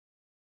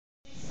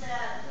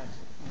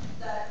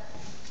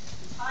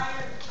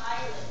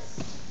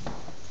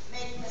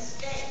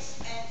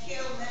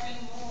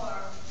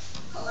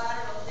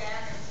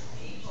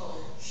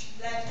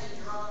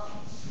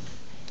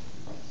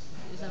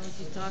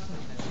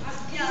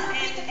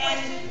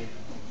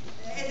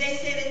And they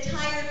say that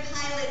tired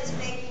pilots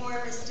make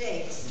more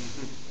mistakes.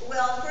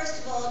 Well,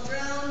 first of all,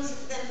 drones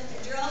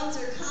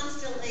are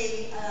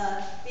constantly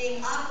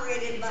being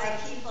operated by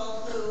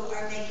people who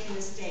are making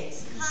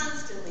mistakes,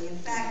 constantly. In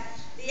fact,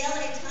 the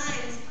LA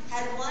Times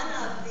had one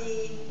of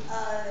the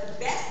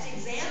best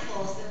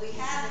examples that we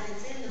have, and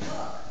it's in the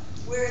book,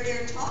 where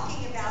they're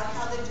talking about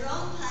how the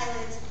drone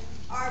pilots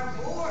are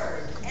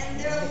bored and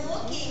they're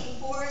looking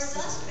for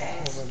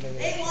suspects.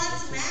 They want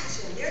some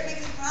action. Their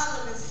biggest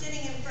problem is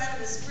sitting in front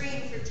of a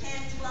screen for 10,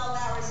 12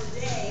 hours a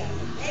day.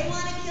 They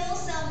want to kill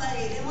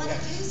somebody. They want to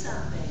do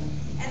something.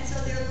 And so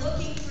they're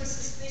looking for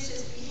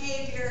suspicious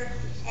behavior,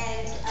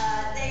 and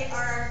they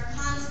are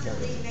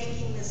constantly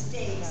making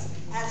mistakes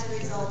as a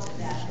result of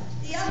that.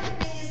 The other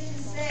thing is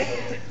to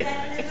say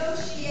that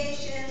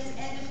negotiations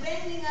and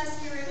defending us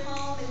here at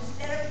home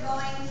instead of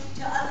going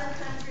to other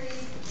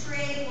countries,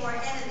 creating more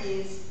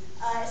enemies,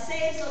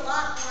 saves a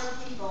lot more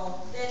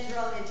people